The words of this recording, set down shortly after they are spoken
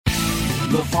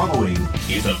The following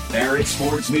is a Barrett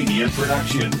Sports Media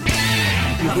production.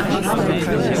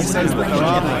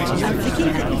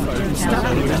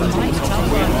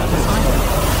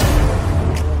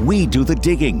 We do the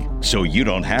digging, so you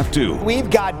don't have to. We've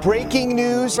got breaking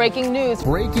news. Breaking news.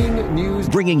 Breaking news.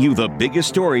 Bringing you the biggest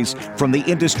stories from the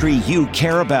industry you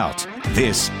care about.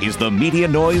 This is the Media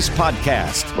Noise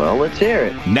Podcast. Well, let's hear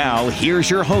it. Now, here's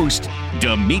your host,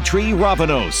 Dimitri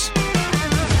Ravanos.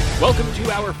 Welcome to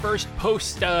our first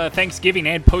post-Thanksgiving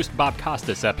and post-Bob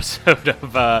Costas episode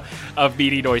of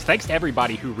Media Noise. Thanks to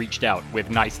everybody who reached out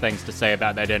with nice things to say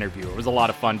about that interview. It was a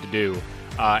lot of fun to do.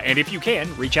 And if you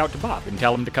can, reach out to Bob and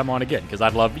tell him to come on again, because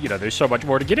I'd love, there's so much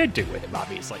more to get into with him,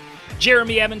 obviously.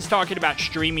 Jeremy Evans talking about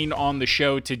streaming on the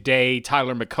show today.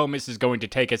 Tyler McComas is going to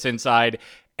take us inside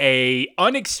a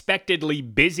unexpectedly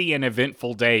busy and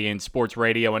eventful day in sports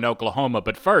radio in Oklahoma.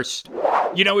 But first,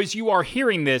 as you are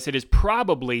hearing this, it is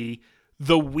probably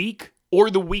the week or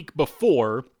the week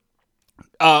before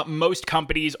most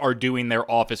companies are doing their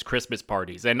office Christmas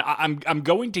parties. And I'm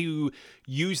going to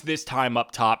use this time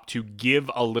up top to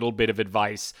give a little bit of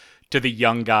advice to the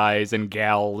young guys and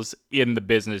gals in the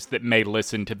business that may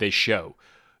listen to this show.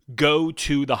 Go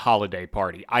to the holiday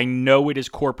party. I know it is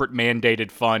corporate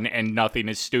mandated fun and nothing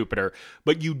is stupider,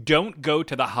 but you don't go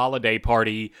to the holiday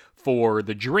party for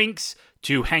the drinks,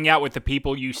 to hang out with the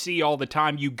people you see all the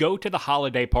time. You go to the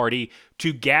holiday party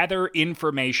to gather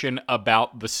information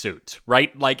about the suits,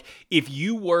 right? Like, if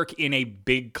you work in a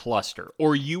big cluster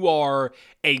or you are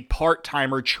a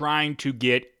part-timer trying to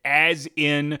get as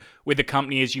in with the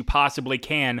company as you possibly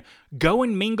can, go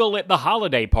and mingle at the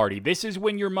holiday party. This is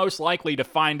when you're most likely to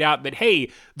find out that,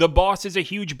 hey, the boss is a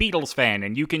huge Beatles fan,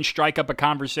 and you can strike up a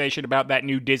conversation about that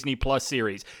new Disney Plus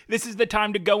series. This is the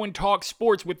time to go and talk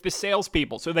sports with the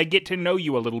salespeople so they get to know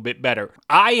you a little bit better.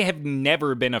 I have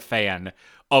never been a fan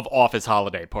of office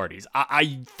holiday parties.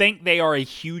 I think they are a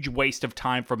huge waste of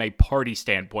time from a party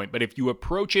standpoint, but if you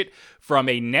approach it from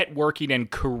a networking and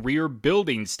career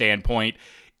building standpoint,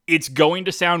 it's going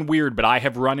to sound weird, but I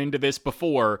have run into this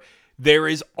before. There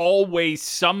is always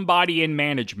somebody in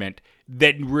management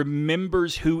that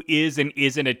remembers who is and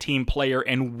isn't a team player,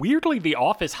 and weirdly, the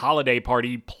office holiday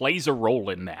party plays a role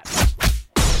in that.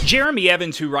 Jeremy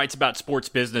Evans, who writes about sports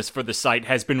business for the site,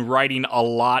 has been writing a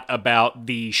lot about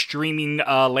the streaming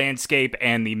landscape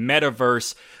and the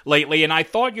metaverse lately, and I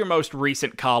thought your most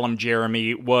recent column,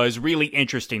 Jeremy, was really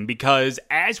interesting because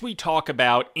as we talk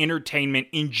about entertainment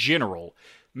in general,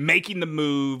 making the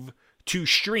move to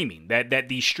streaming, that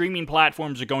these streaming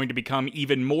platforms are going to become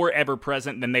even more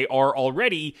ever-present than they are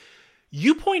already,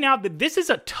 you point out that this is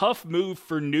a tough move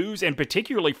for news and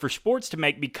particularly for sports to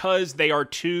make because they are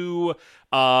two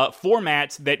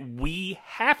formats that we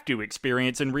have to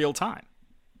experience in real time.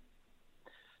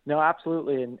 No,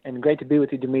 absolutely. And great to be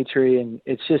with you, Dimitri. And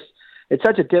it's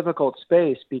such a difficult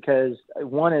space because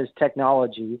one is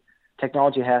technology.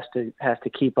 Technology has to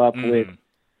keep up with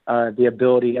the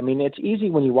ability. I mean, it's easy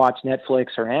when you watch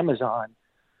Netflix or Amazon.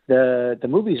 The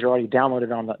movies are already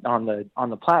downloaded on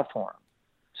the platform.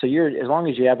 So as long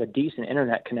as you have a decent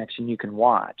internet connection, you can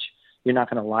watch. You're not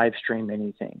going to live stream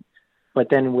anything. But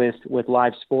then with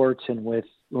live sports and with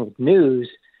news,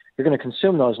 you're going to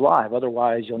consume those live.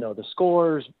 Otherwise, you'll know the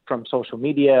scores from social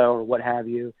media or what have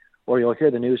you, or you'll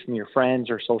hear the news from your friends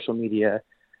or social media.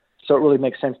 So it really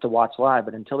makes sense to watch live.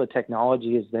 But until the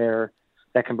technology is there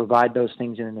that can provide those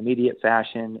things in an immediate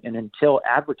fashion, and until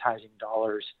advertising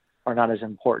dollars are not as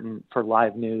important for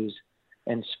live news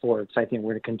and sports, I think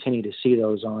we're going to continue to see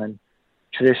those on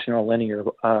traditional linear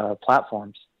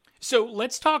platforms. So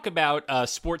let's talk about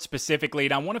sports specifically,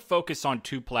 and I want to focus on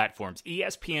two platforms,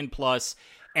 ESPN Plus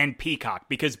and Peacock,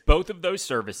 because both of those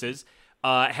services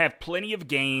have plenty of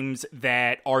games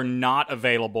that are not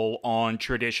available on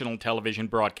traditional television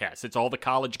broadcasts. It's all the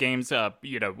college games,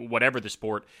 whatever the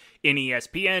sport in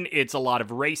ESPN. It's a lot of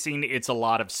racing. It's a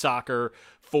lot of soccer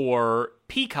for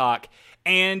Peacock.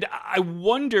 And I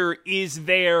wonder, is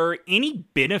there any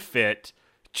benefit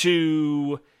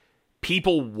to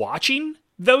people watching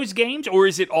those games, or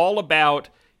is it all about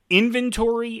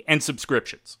inventory and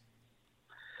subscriptions?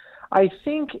 I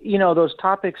think, those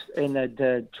topics in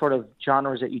the sort of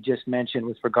genres that you just mentioned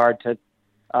with regard to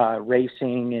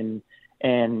racing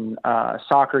and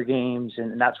soccer games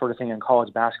and that sort of thing, and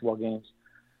college basketball games,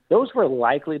 those were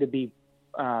likely to be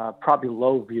probably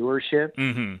low viewership.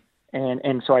 Mm-hmm.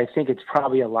 And so I think it's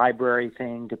probably a library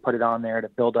thing to put it on there to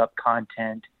build up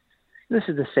content. This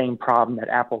is the same problem that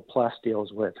Apple Plus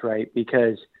deals with, right?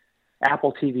 Because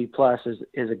Apple TV Plus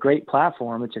is a great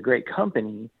platform. It's a great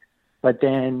company, but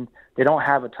then they don't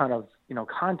have a ton of,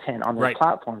 content on their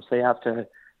platforms. They have to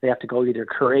They have to go either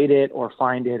create it or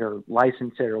find it or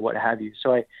license it or what have you.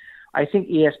 So I think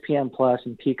ESPN Plus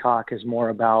and Peacock is more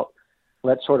about,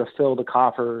 let's sort of fill the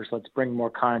coffers, let's bring more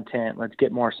content, let's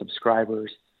get more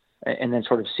subscribers, and then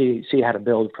sort of see how to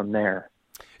build from there.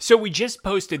 So we just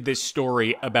posted this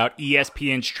story about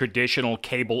ESPN's traditional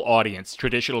cable audience,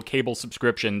 traditional cable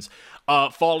subscriptions,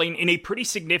 falling in a pretty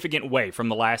significant way from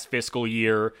the last fiscal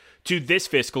year to this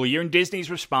fiscal year. And Disney's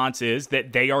response is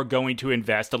that they are going to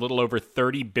invest a little over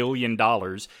 $30 billion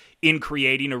in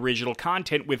creating original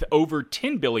content, with over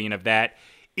 $10 billion of that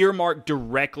earmarked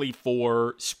directly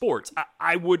for sports.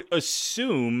 I would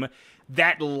assume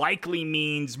that likely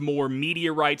means more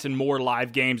media rights and more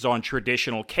live games on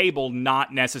traditional cable,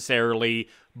 not necessarily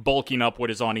bulking up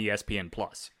what is on ESPN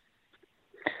Plus.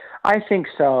 I think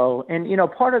so. And,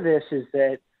 part of this is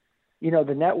that,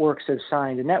 the networks have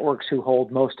signed, the networks who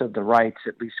hold most of the rights,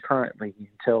 at least currently,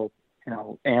 until,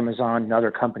 Amazon and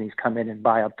other companies come in and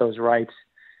buy up those rights,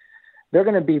 they're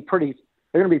going to be pretty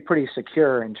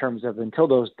secure in terms of, until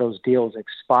those deals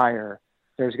expire,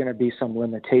 there's going to be some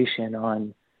limitation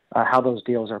on how those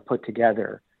deals are put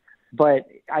together. But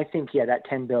I think, that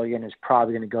 $10 billion is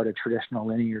probably going to go to traditional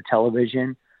linear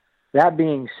television. That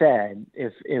being said,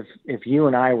 if you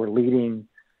and I were leading,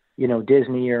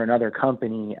 Disney or another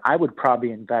company, I would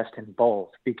probably invest in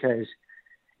both, because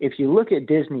if you look at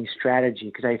Disney's strategy,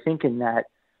 because I think in that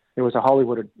there was a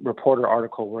Hollywood Reporter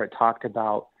article where it talked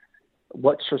about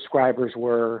what subscribers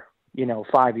were,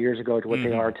 5 years ago to what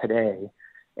they are today.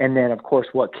 And then, of course,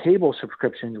 what cable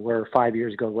subscriptions were 5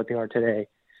 years ago, what they are today.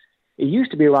 It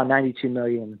used to be around 92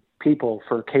 million people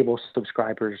for cable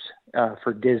subscribers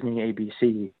for Disney,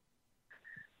 ABC.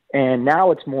 And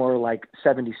now it's more like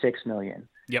 76 million.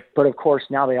 Yep. But, of course,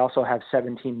 now they also have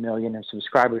 17 million of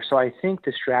subscribers. So I think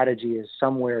the strategy is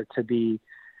somewhere to be,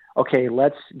 okay,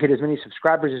 let's get as many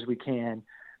subscribers as we can,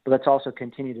 but let's also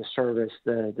continue to service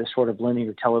the sort of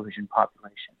linear television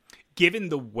population. Given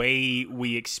the way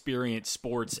we experience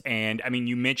sports, and I mean,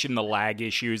 you mentioned the lag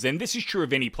issues, and this is true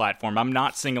of any platform. I'm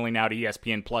not singling out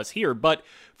ESPN Plus here, but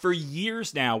for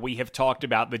years now, we have talked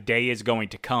about the day is going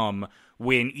to come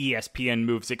when ESPN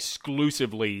moves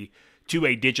exclusively to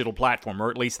a digital platform,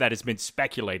 or at least that has been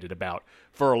speculated about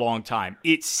for a long time.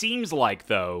 It seems like,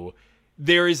 though,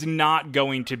 there is not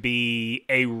going to be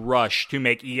a rush to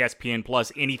make ESPN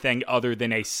Plus anything other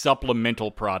than a supplemental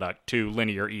product to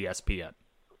linear ESPN.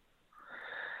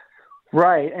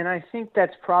 Right, and I think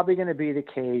that's probably going to be the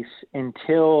case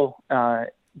until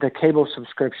the cable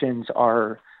subscriptions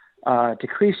are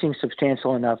decreasing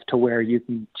substantial enough to where you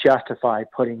can justify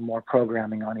putting more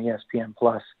programming on ESPN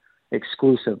Plus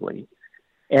exclusively.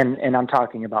 And I'm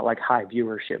talking about like high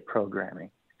viewership programming.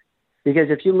 Because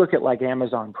if you look at like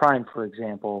Amazon Prime, for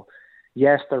example,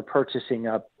 yes, they're purchasing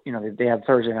up, they have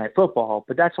Thursday Night Football,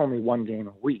 but that's only one game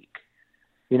a week.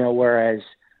 Whereas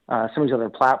some of these other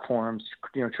platforms,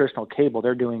 traditional cable,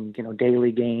 they're doing,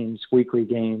 daily games, weekly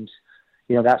games,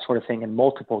 that sort of thing, and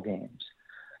multiple games.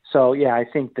 So, yeah, I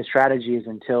think the strategy is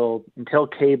until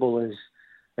cable is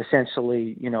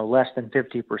essentially, less than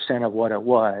 50% of what it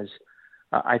was,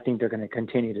 I think they're going to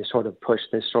continue to sort of push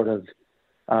this sort of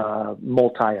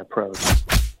multi-approach.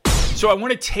 So I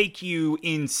want to take you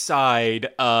inside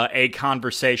a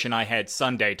conversation I had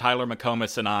Sunday. Tyler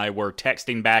McComas and I were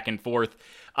texting back and forth,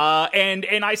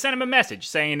 and I sent him a message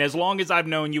saying, as long as I've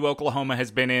known you, Oklahoma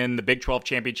has been in the Big 12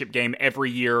 championship game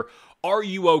every year. Are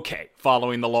you okay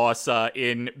following the loss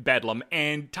in Bedlam?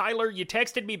 And Tyler, you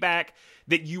texted me back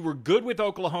that you were good with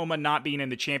Oklahoma not being in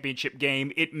the championship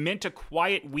game. It meant a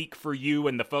quiet week for you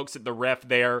and the folks at the Ref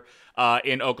there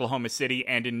in Oklahoma City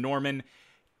and in Norman.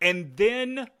 And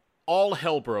then all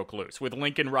hell broke loose with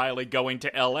Lincoln Riley going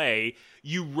to L.A.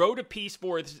 You wrote a piece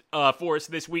for us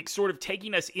this week, sort of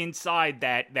taking us inside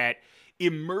that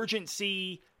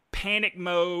emergency panic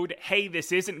mode. Hey,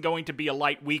 this isn't going to be a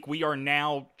light week. We are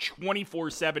now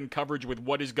 24/7 coverage with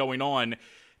what is going on.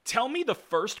 Tell me the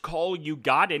first call you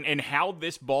got and how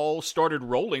this ball started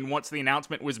rolling once the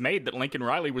announcement was made that Lincoln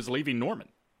Riley was leaving Norman.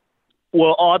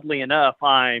 Well, oddly enough,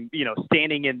 I'm,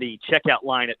 standing in the checkout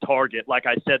line at Target. Like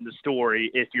I said in the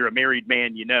story, if you're a married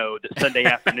man, that Sunday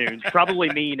afternoons probably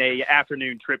mean a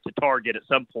afternoon trip to Target at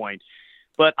some point.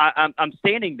 But I'm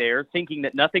standing there thinking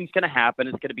that nothing's going to happen.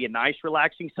 It's going to be a nice,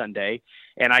 relaxing Sunday.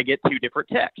 And I get two different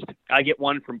texts. I get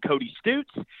one from Cody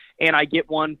Stutes, and I get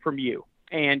one from you.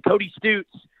 And Cody Stutes,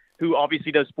 who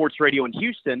obviously does sports radio in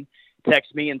Houston,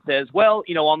 texts me and says, well,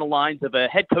 on the lines of a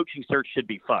head coaching search should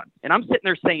be fun. And I'm sitting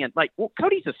there saying, like, well,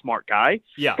 Cody's a smart guy.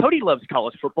 Yeah. Cody loves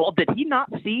college football. Did he not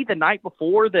see the night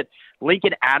before that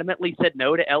Lincoln adamantly said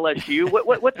no to LSU?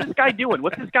 What's this guy doing?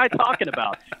 What's this guy talking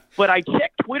about? But I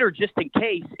checked Twitter just in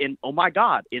case, and oh my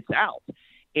God, it's out.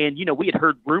 And, we had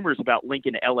heard rumors about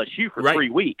Lincoln to LSU for 3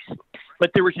 weeks.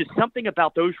 But there was just something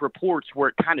about those reports where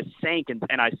it kind of sank,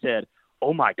 and I said,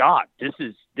 oh my God, this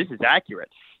is accurate.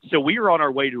 So we were on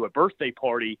our way to a birthday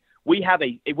party. We have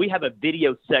a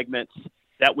video segment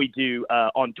that we do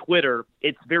on Twitter.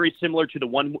 It's very similar to the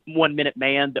one minute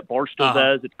man that Barstool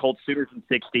does. It's called Sooners in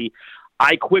 60.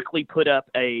 I quickly put up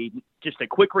just a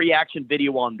quick reaction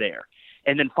video on there.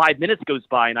 And then 5 minutes goes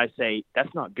by and I say,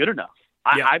 that's not good enough.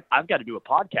 I've got to do a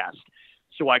podcast.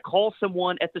 So I call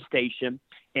someone at the station,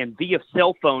 and via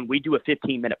cell phone, we do a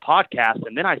 15-minute podcast.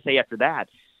 And then I say after that,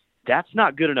 that's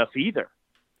not good enough either.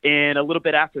 And a little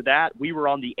bit after that, we were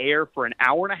on the air for an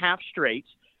hour and a half straight.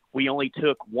 We only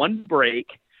took one break.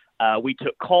 We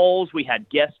took calls. We had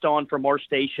guests on from our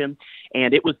station,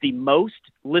 and it was the most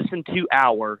listened to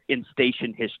hour in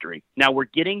station history. Now, we're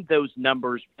getting those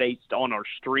numbers based on our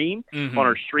stream, on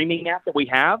our streaming app that we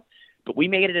have, but we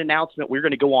made an announcement we're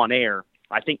going to go on air,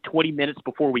 I think 20 minutes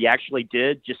before we actually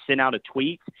did, just sent out a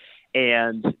tweet,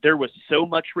 and there was so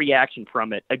much reaction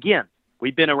from it. Again,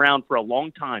 we've been around for a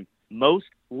long time. Most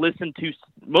listened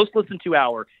to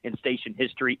hour in station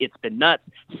history. It's been nuts.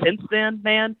 Since then,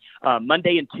 man,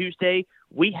 Monday and Tuesday,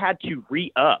 we had to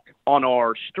re-up on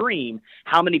our stream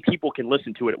how many people can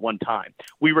listen to it at one time.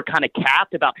 We were kind of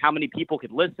capped about how many people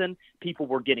could listen. People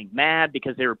were getting mad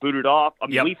because they were booted off. I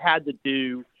mean, we've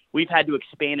had to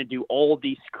expand and do all of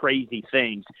these crazy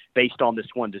things based on this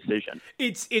one decision.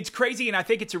 It's crazy, and I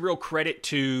think it's a real credit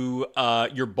to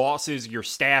your bosses, your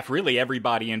staff, really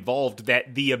everybody involved,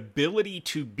 that the ability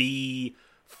to be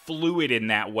fluid in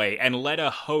that way and let a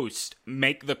host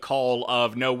make the call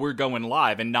of, no, we're going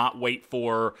live, and not wait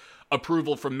for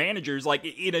approval from managers. Like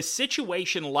in a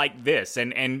situation like this,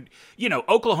 and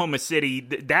Oklahoma City,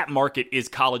 that market is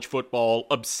college football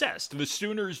obsessed. The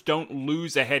Sooners don't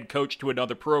lose a head coach to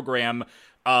another program.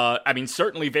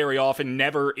 Certainly very often,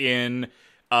 never in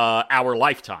our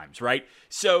lifetimes, right?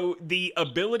 So the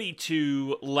ability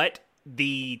to let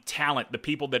the talent, the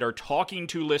people that are talking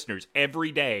to listeners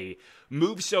every day,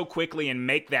 move so quickly and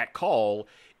make that call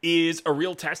is a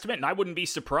real testament, and I wouldn't be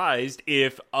surprised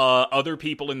if other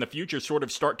people in the future sort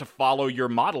of start to follow your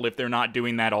model if they're not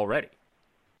doing that already.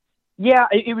 Yeah,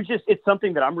 it's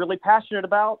something that I'm really passionate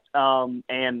about,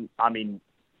 and I mean,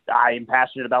 I am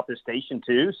passionate about this station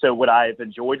too, so would I have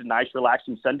enjoyed a nice,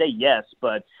 relaxing Sunday? Yes,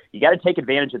 but you got to take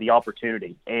advantage of the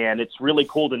opportunity, and it's really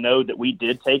cool to know that we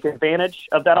did take advantage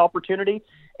of that opportunity,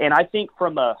 and I think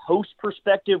from a host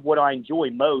perspective, what I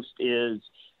enjoy most is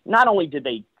not only did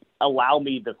they allow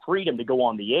me the freedom to go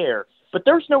on the air, but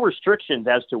there's no restrictions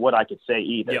as to what I could say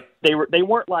either. Yep. They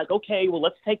weren't like, okay, well,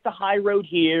 let's take the high road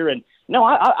here. And no,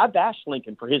 I bashed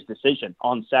Lincoln for his decision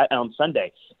on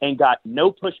Sunday and got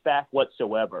no pushback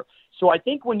whatsoever. So I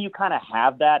think when you kind of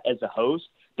have that as a host,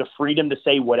 the freedom to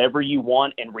say whatever you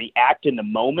want and react in the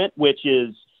moment, which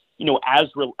is, as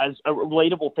a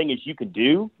relatable thing as you could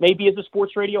do, maybe as a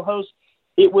sports radio host,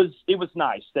 it was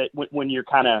nice that when you're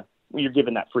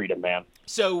given that freedom, man.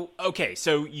 So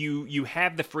you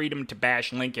have the freedom to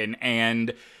bash Lincoln,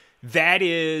 and that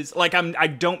is, like, I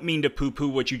don't mean to poo-poo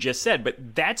what you just said,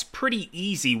 but that's pretty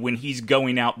easy when he's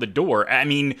going out the door. I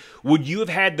mean, would you have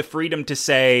had the freedom to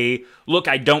say, look,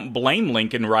 I don't blame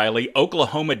Lincoln Riley.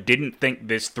 Oklahoma didn't think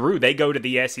this through. They go to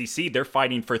the SEC. They're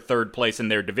fighting for third place in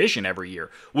their division every year.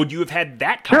 Would you have had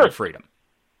that kind of freedom?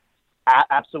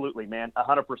 Absolutely, man,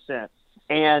 100%.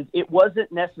 And it wasn't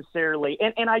necessarily,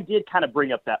 and I did kind of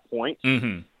bring up that point,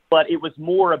 but it was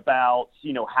more about,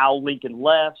 how Lincoln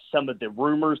left, some of the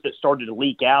rumors that started to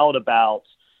leak out about,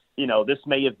 this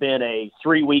may have been a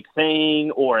 3-week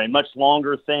thing or a much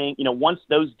longer thing. Once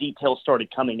those details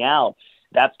started coming out,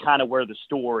 that's kind of where the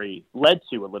story led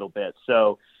to a little bit.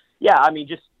 So, yeah, I mean,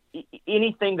 just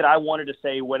anything that I wanted to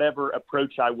say, whatever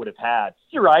approach I would have had,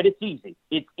 you're right, it's easy.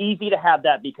 It's easy to have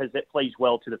that because it plays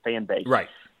well to the fan base. Right.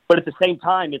 But at the same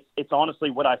time, it's honestly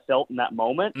what I felt in that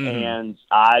moment, and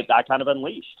I kind of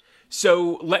unleashed.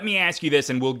 So let me ask you this,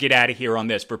 and we'll get out of here on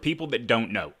this. For people that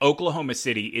don't know, Oklahoma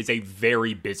City is a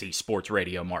very busy sports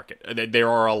radio market. There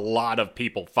are a lot of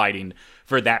people fighting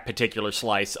for that particular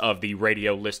slice of the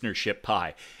radio listenership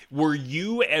pie. Were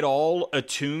you at all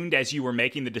attuned as you were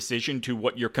making the decision to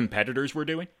what your competitors were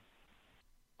doing?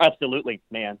 Absolutely,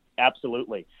 man.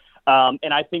 Absolutely.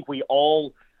 And I think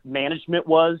management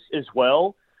was as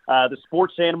well. The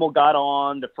sports animal got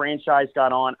on, the franchise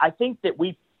got on. I think that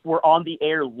we were on the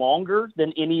air longer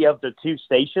than any of the two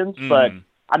stations, but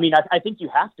I mean, I think you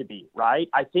have to be, right?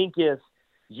 I think if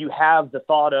you have the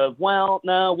thought of, well,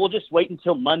 no, we'll just wait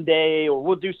until Monday or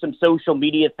we'll do some social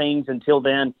media things until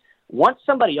then. Once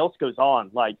somebody else goes on,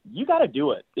 like, you got to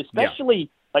do it, especially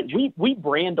like we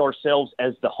brand ourselves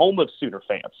as the home of Sooner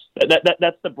fans.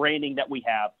 That's the branding that we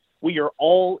have. We are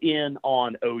all in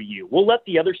on OU. We'll let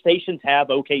the other stations have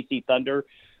OKC Thunder,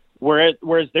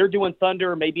 whereas they're doing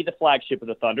Thunder, maybe the flagship of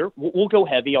the Thunder. We'll go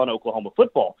heavy on Oklahoma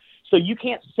football. So you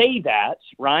can't say that,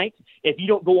 right, if you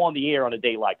don't go on the air on a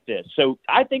day like this. So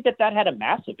I think that had a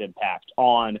massive impact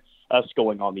on us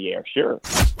going on the air, sure.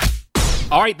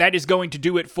 All right, that is going to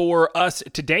do it for us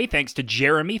today. Thanks to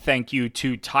Jeremy. Thank you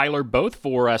to Tyler, both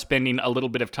for spending a little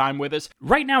bit of time with us.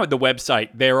 Right now at the website,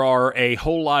 there are a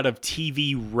whole lot of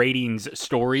TV ratings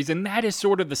stories, and that is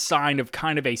sort of the sign of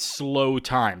kind of a slow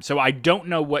time. So I don't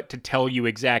know what to tell you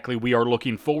exactly we are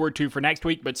looking forward to for next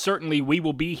week, but certainly we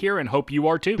will be here and hope you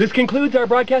are too. This concludes our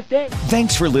broadcast day.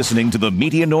 Thanks for listening to the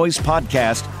Media Noise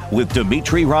Podcast with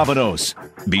Dimitri Ravanos.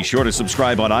 Be sure to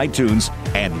subscribe on iTunes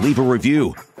and leave a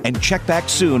review. And check back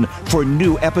soon for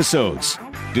new episodes.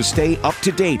 To stay up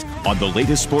to date on the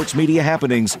latest sports media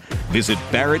happenings, visit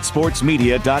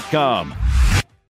barrettsportsmedia.com.